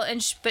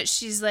but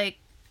she's like,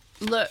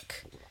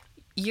 look,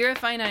 you're a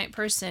finite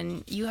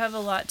person. You have a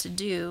lot to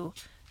do.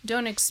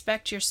 Don't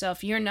expect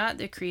yourself. You're not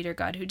the creator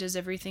God who does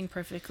everything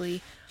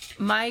perfectly.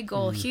 My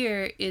goal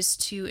here is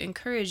to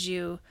encourage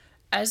you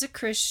as a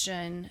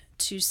Christian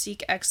to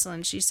seek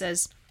excellence. She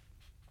says,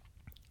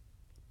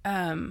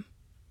 of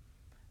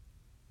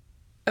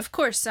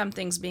course,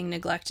 something's being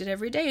neglected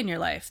every day in your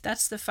life.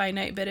 That's the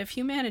finite bit of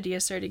humanity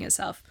asserting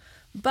itself.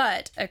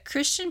 But a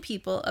Christian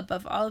people,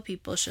 above all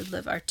people, should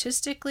live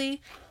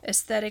artistically,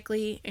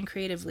 aesthetically, and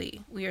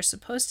creatively. We are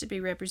supposed to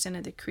be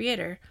represented the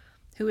Creator,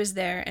 who is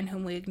there and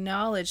whom we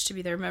acknowledge to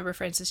be there. Remember,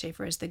 Francis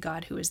Schaeffer is the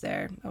God who is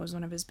there. That was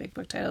one of his big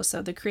book titles.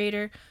 So the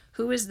Creator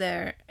who is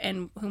there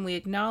and whom we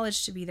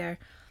acknowledge to be there.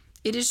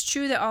 It is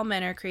true that all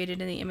men are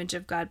created in the image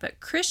of God, but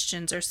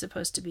Christians are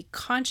supposed to be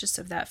conscious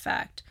of that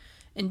fact.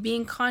 And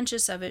being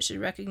conscious of it should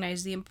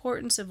recognize the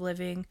importance of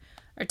living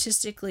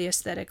artistically,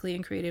 aesthetically,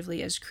 and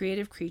creatively as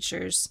creative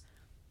creatures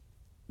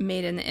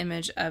made in the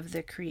image of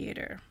the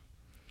Creator.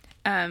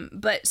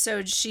 But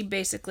so she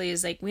basically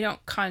is like, we don't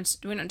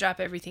drop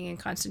everything and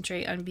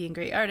concentrate on being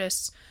great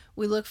artists.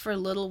 We look for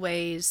little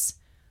ways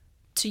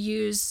to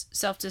use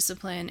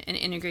self-discipline and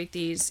integrate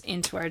these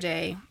into our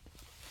day.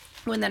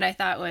 One that I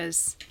thought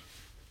was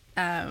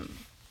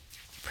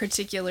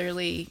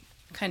particularly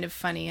kind of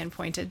funny and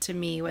pointed to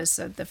me was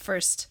the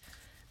first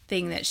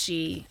thing that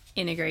she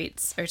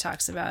integrates or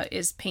talks about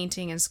is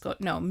painting and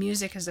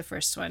music is the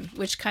first one,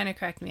 which kind of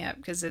cracked me up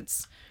because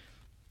it's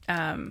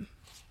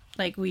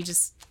like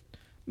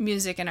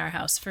music in our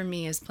house for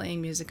me is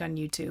playing music on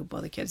YouTube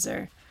while the kids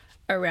are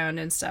around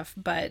and stuff.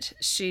 But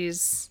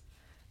she's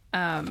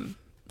some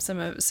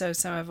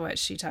of what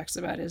she talks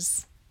about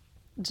is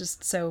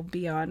just so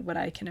beyond what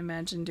I can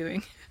imagine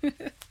doing.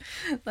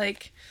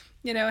 Like,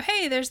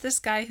 hey, there's this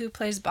guy who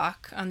plays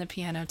Bach on the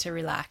piano to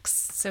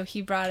relax. So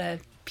he brought a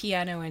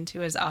piano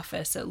into his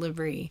office at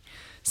L'Abri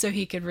so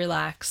he could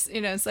relax.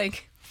 It's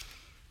like,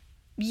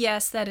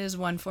 yes, that is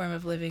one form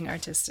of living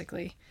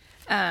artistically.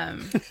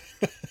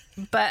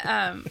 But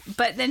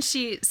then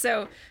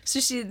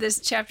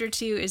this chapter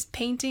 2 is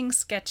painting,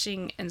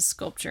 sketching, and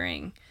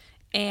sculpturing.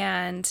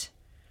 And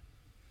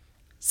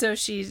so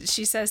she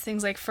says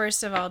things like,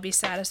 first of all, be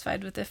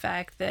satisfied with the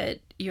fact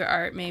that your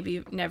art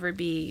may never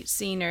be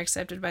seen or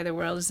accepted by the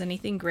world as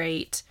anything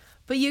great,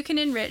 but you can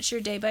enrich your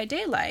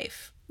day-by-day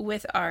life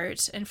with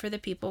art and for the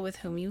people with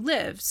whom you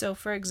live. So,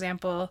 for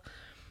example,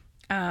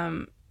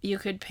 you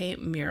could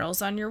paint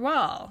murals on your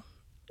wall.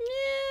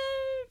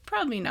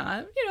 Probably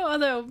not.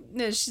 Although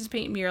she's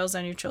painting murals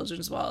on your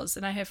children's walls,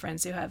 and I have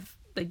friends who have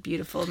like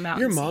beautiful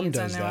mountain scenes. Your mom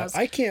does that. Walls.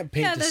 I can't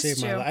paint to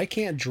save my life. I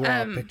can't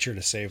draw a picture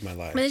to save my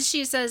life. But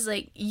she says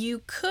like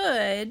you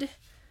could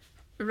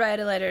write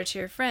a letter to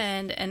your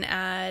friend and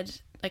add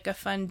like a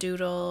fun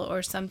doodle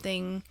or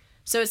something.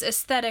 So it's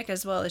aesthetic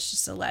as well as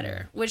just a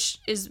letter, which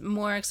is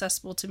more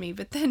accessible to me.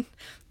 But then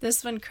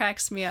this one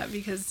cracks me up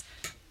because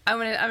I'm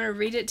gonna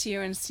read it to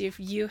you and see if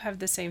you have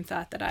the same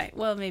thought that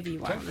maybe you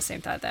won't have the same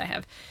thought that I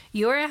have.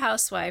 You're a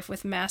housewife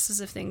with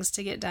masses of things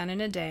to get done in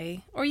a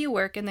day, or you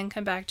work and then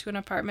come back to an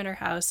apartment or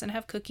house and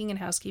have cooking and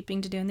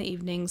housekeeping to do in the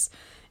evenings,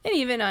 and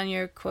even on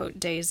your, quote,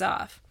 days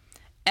off.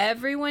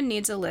 Everyone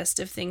needs a list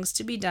of things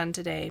to be done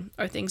today,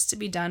 or things to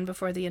be done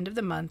before the end of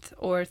the month,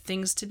 or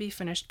things to be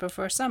finished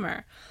before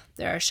summer.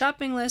 There are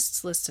shopping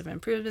lists, lists of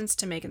improvements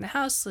to make in the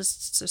house,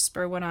 lists to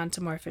spur one on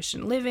to more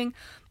efficient living,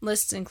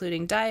 lists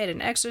including diet and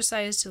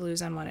exercise to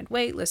lose unwanted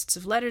weight, lists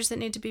of letters that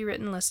need to be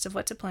written, lists of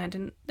what to plant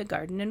in the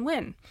garden and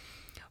when.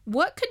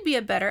 What could be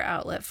a better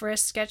outlet for a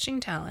sketching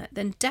talent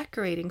than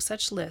decorating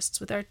such lists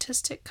with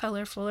artistic,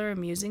 colorful, or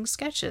amusing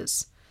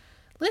sketches?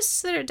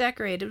 Lists that are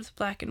decorated with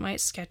black and white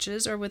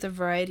sketches or with a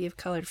variety of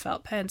colored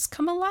felt pens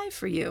come alive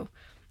for you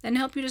and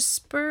help you to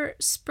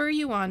spur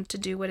you on to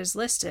do what is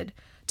listed,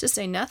 to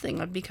say nothing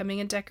of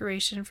becoming a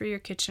decoration for your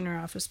kitchen or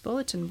office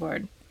bulletin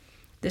board.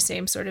 The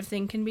same sort of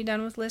thing can be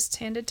done with lists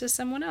handed to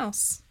someone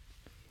else.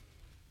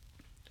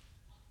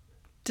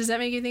 Does that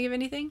make you think of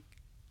anything?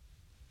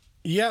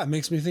 Yeah, it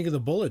makes me think of the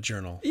bullet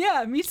journal.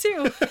 Yeah, me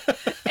too.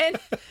 And,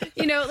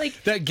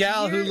 like... that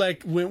gal who,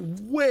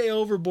 went way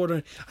overboard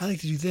on, I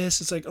like to do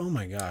this. It's like, oh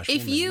my gosh.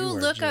 If woman, you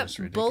look up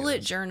ridiculous.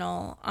 bullet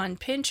journal on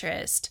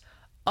Pinterest,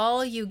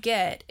 all you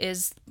get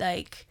is,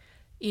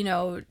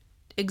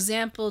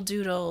 example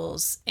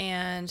doodles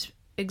and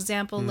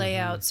example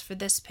layouts for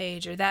this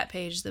page or that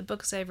page, the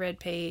books I've read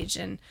page.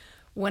 And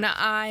when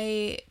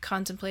I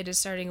contemplated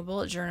starting a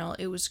bullet journal,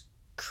 it was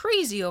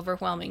crazy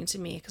overwhelming to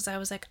me because I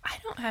was like, I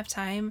don't have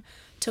time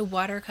to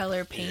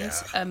watercolor paint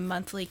a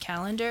monthly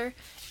calendar,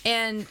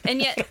 and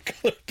yet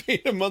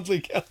paint a monthly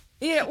calendar.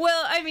 Yeah,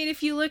 well, I mean,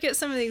 if you look at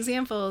some of the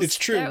examples, it's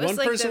true. One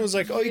person was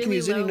like, "Oh, you can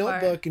use any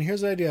notebook," and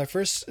here's the idea.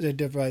 First, I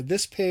divide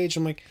this page.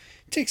 I'm like,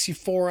 it takes you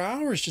 4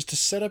 hours just to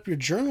set up your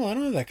journal. I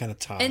don't have that kind of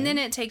time. And then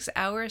it takes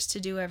hours to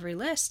do every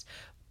list.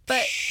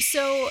 But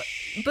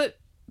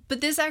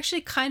this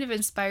actually kind of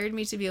inspired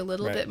me to be a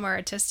little bit more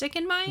artistic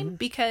in mine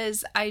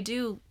because I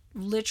do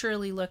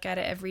literally look at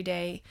it every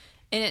day,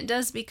 and it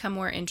does become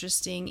more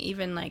interesting.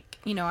 Even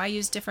I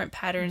use different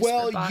patterns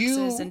for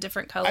boxes and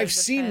different colors. I've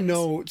seen pens.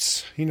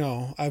 Notes.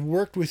 I've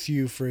worked with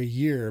you for a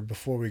year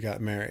before we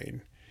got married,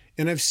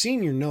 and I've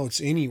seen your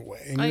notes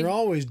anyway, and you're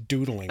always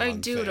doodling. I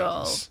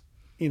doodle. Things,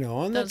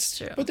 and that's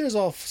true. But there's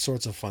all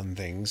sorts of fun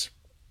things.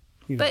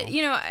 But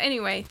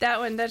anyway,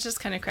 that just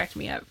kind of cracked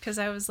me up because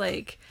I was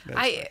like,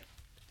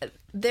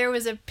 there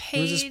was a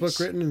page. Was this book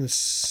written in the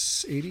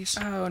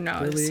 80s? Oh,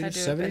 no. This had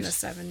to have been the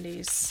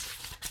 70s.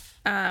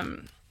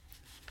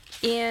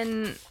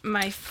 In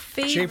my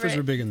favorite... Schaefer's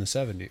were big in the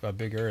 70s.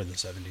 Bigger in the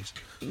 70s.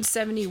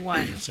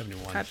 71.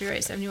 71.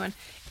 Copyright 71.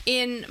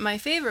 In my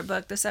favorite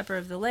book, The Supper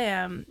of the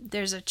Lamb,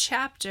 there's a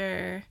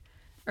chapter...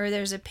 or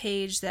there's a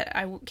page that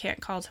I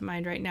can't call to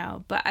mind right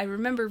now, but I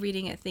remember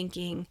reading it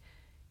thinking,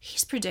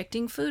 he's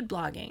predicting food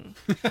blogging.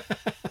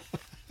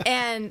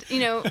 And,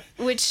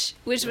 which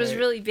was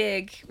really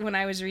big when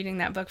I was reading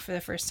that book for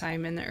the first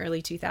time in the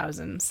early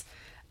 2000s.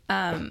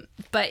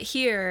 But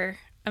here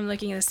I'm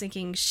looking at this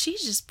thinking, she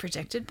just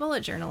predicted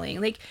bullet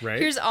journaling. Like, Right.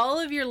 here's all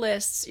of your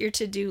lists, your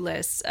to-do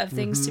lists of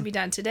things to be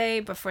done today,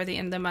 before the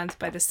end of the month,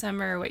 by the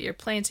summer, what you're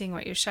planting,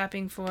 what you're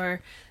shopping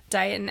for,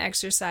 diet and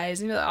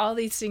exercise, all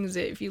these things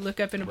that if you look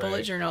up in a bullet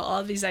Right. journal,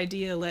 all these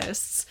idea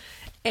lists.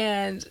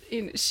 And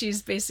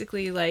she's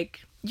basically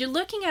like, you're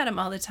looking at them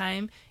all the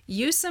time.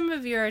 Use some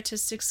of your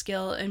artistic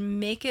skill and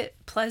make it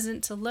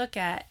pleasant to look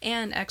at,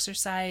 and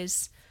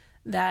exercise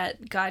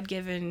that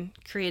God-given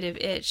creative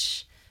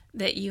itch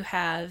that you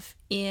have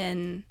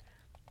in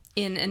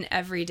an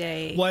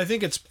everyday Well, I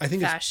think it's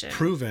fashion.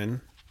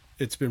 proven.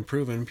 It's been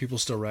proven. People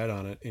still write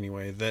on it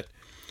anyway, that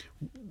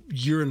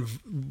you're in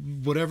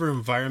whatever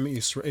environment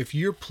if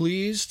you're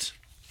pleased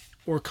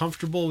or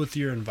comfortable with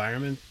your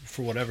environment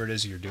for whatever it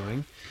is you're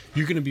doing,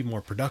 you're going to be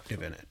more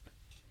productive in it.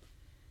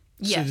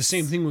 Yes. So the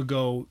same thing would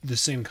go. The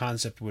same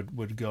concept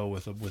would go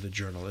with a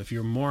journal. If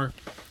you're more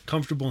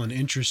comfortable and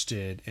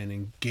interested and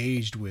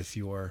engaged with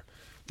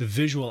the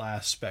visual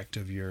aspect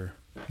of your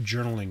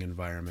journaling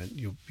environment,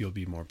 you'll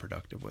be more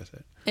productive with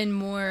it. And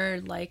more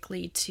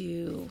likely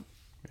to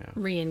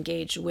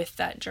re-engage with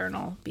that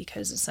journal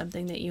because it's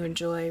something that you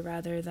enjoy,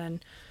 rather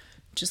than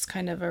just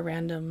kind of a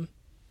random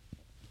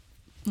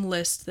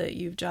list that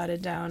you've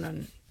jotted down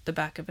on the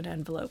back of an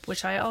envelope,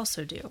 which I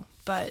also do.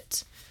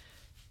 But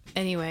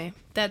anyway,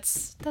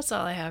 that's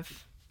all I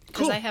have,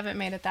 because Cool. I haven't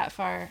made it that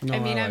far. No, I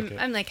mean, I like it.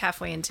 I'm like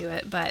halfway into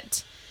it,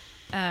 but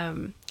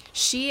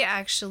she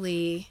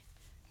actually,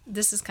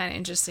 this is kind of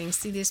interesting.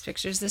 See these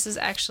pictures? This is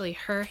actually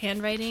her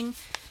handwriting.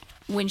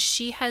 When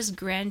she has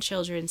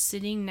grandchildren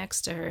sitting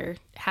next to her,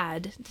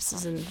 this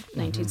is in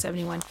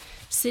 1971,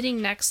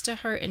 sitting next to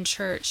her in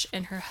church,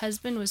 and her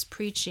husband was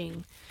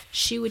preaching,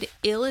 she would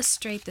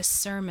illustrate the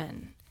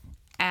sermon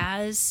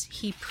as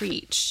he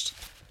preached,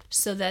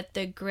 so that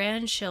the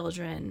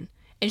grandchildren,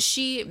 and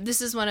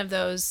this is one of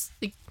those,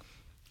 like,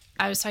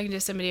 I was talking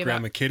to somebody about,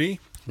 Grandma Kitty,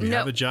 we No,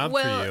 have a job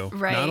well, for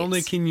you. right. Not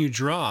only can you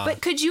draw,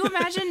 but could you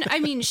imagine? I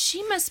mean,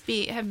 she must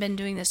have been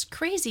doing this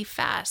crazy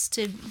fast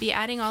to be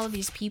adding all of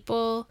these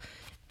people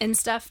and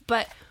stuff.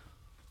 But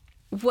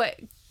that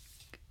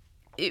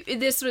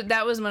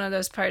was one of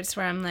those parts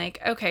where I'm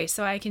like, okay,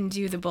 so I can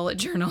do the bullet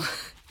journal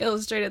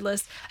illustrated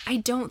list. I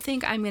don't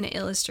think I'm going to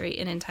illustrate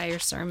an entire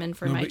sermon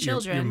for my but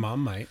children. Your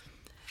mom might.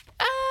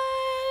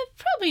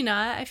 Probably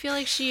not. I feel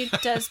like she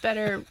does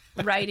better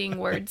writing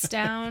words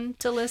down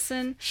to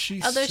listen.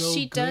 She's Although so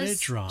she good does, at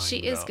drawing, she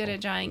is though. good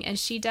at drawing, and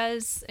she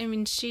does. I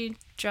mean, she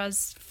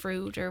draws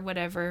fruit or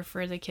whatever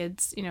for the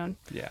kids.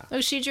 Yeah. Oh,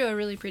 she drew a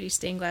really pretty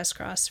stained glass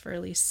cross for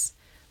Elise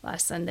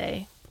last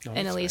Sunday, Oh,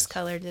 and that's Elise nice.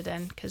 colored it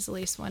in because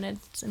Elise wanted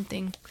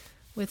something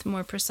with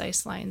more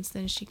precise lines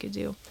than she could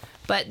do.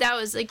 But that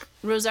was like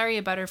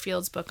Rosaria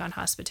Butterfield's book on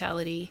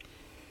hospitality,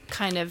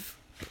 kind of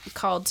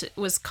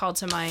was called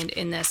to mind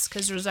in this,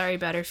 because Rosaria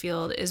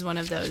Butterfield is one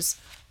of those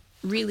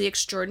really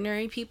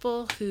extraordinary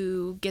people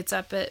who gets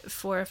up at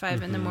 4 or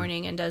 5 in the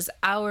morning and does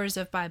hours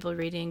of Bible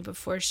reading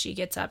before she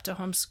gets up to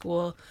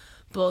homeschool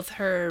both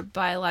her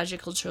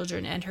biological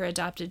children and her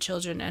adopted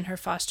children and her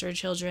foster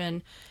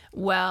children,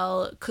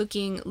 while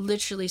cooking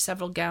literally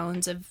several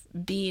gallons of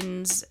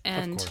beans Of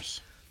and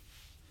course.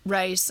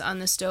 rice on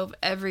the stove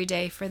every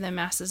day for the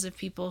masses of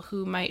people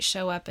who might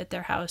show up at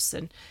their house.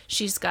 And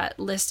she's got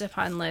list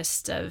upon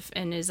list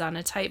and is on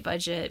a tight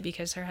budget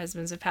because her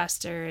husband's a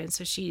pastor. And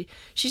so she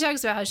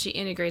talks about how she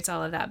integrates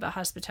all of that, but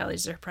hospitality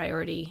is her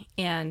priority.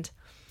 And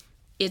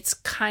it's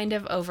kind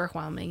of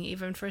overwhelming,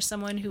 even for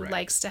someone who Right.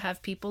 likes to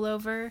have people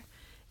over.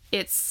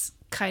 It's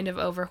kind of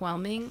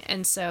overwhelming.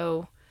 And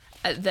so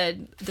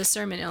the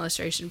sermon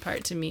illustration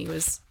part to me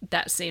was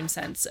that same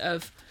sense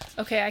of,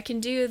 okay, I can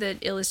do the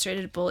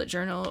illustrated bullet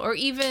journal, or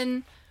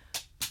even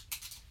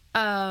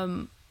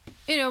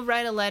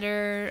write a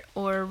letter,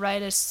 or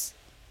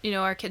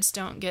our kids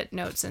don't get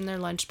notes in their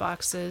lunch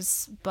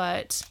boxes,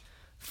 but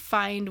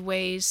find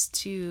ways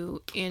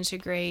to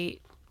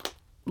integrate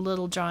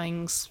little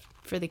drawings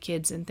for the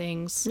kids and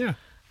things. Yeah.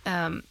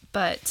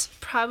 But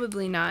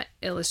probably not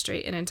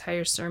illustrate an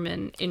entire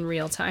sermon in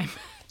real time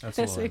That's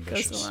a as little it goes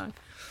ambitious. along.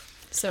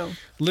 So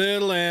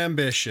Little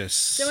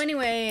ambitious.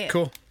 anyway,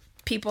 Cool.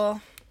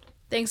 people,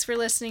 thanks for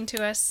listening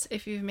to us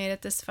if you've made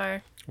it this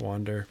far.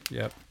 Wander.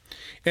 Yep.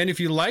 And if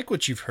you like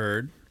what you've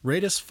heard,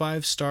 rate us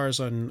 5 stars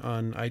on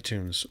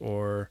iTunes,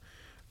 or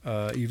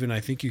even I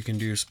think you can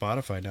do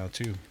Spotify now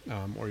too,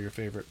 or your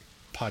favorite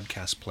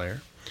podcast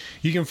player.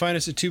 You can find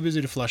us at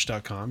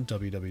toobusytoflush.com,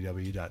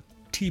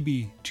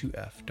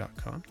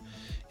 www.tb2f.com,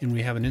 and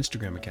we have an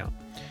Instagram account.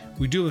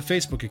 We do have a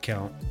Facebook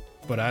account,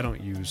 but I don't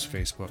use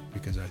Facebook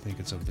because I think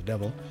it's of the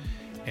devil,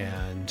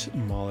 and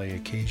Molly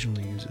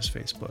occasionally uses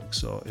Facebook.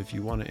 So if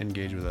you want to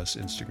engage with us,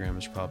 Instagram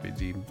is probably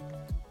the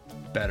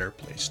better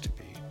place to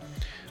be.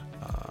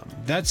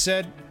 That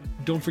said,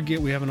 don't forget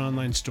we have an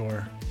online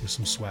store with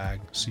some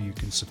swag, so you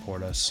can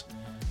support us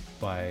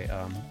by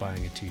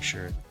buying a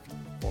t-shirt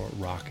or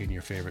rocking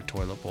your favorite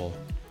toilet bowl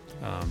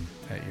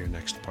at your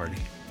next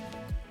party.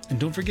 And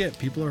don't forget,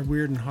 people are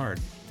weird and hard.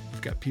 We've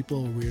got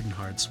people weird and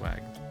hard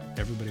swag.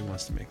 Everybody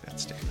wants to make that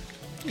statement.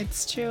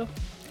 It's true.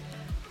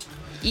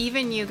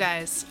 Even you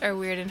guys are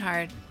weird and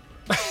hard.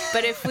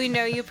 But if we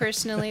know you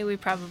personally, we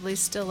probably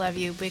still love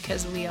you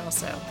because we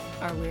also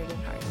are weird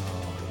and hard.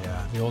 Oh,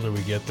 yeah. The older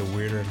we get, the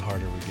weirder and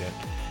harder we get.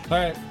 All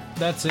right.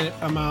 That's it.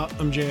 I'm out.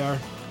 I'm JR.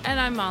 And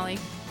I'm Molly.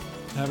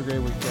 Have a great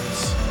week,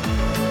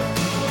 guys.